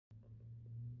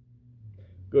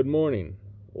Good morning.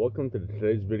 Welcome to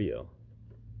today's video.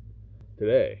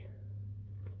 Today,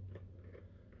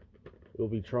 we'll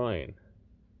be trying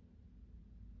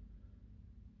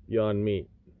Beyond Meat.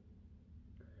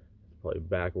 It's probably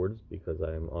backwards because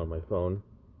I'm on my phone.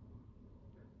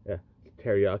 Yeah, it's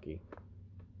teriyaki.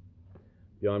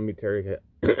 Beyond Meat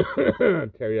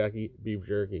teriyaki beef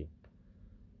jerky.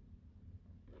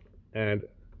 And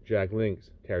Jack Link's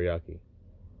teriyaki.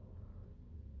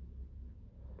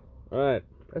 Alright,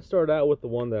 let's start out with the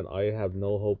one that I have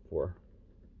no hope for.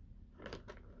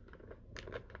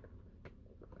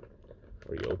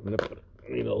 Or you open it, but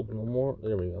I need to open one more.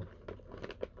 There we go.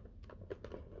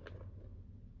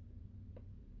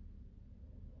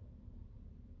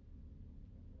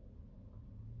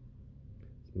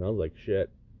 Smells like shit.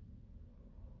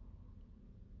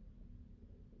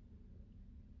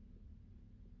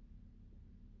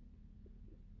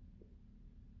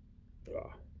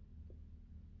 Ugh.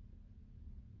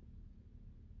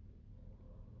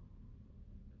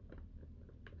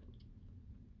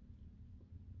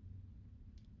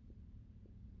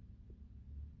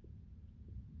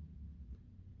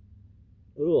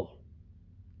 Ugh.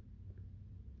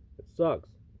 It sucks.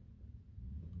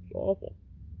 It's awful.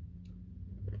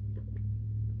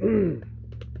 A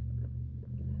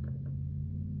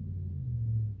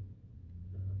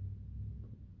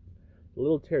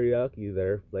little teriyaki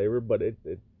there flavor, but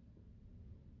it's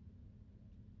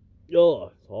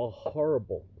all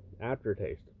horrible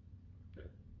aftertaste.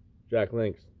 Jack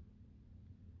Link's.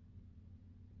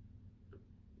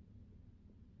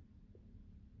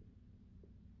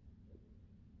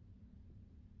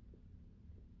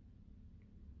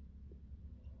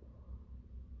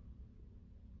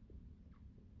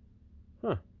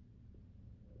 Huh.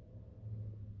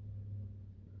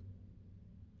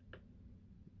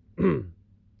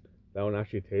 That one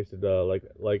actually tasted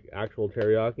like actual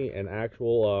teriyaki and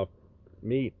actual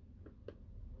meat.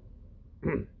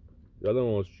 The other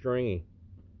one was stringy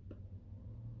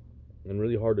and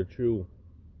really hard to chew.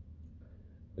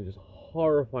 And just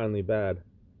horrifyingly bad.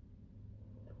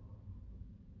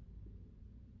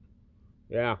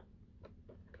 Yeah.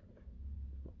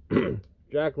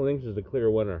 Jack Link's is the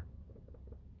clear winner.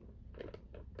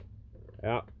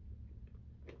 Yeah.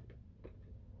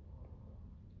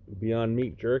 Beyond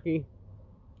Meat jerky.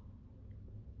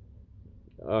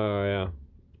 Yeah.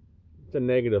 It's a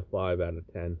 -5 out of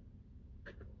 10.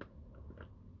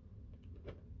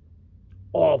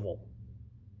 Awful.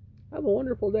 Have a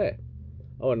wonderful day.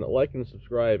 Oh, and like and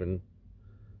subscribe and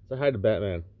say hi to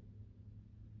Batman.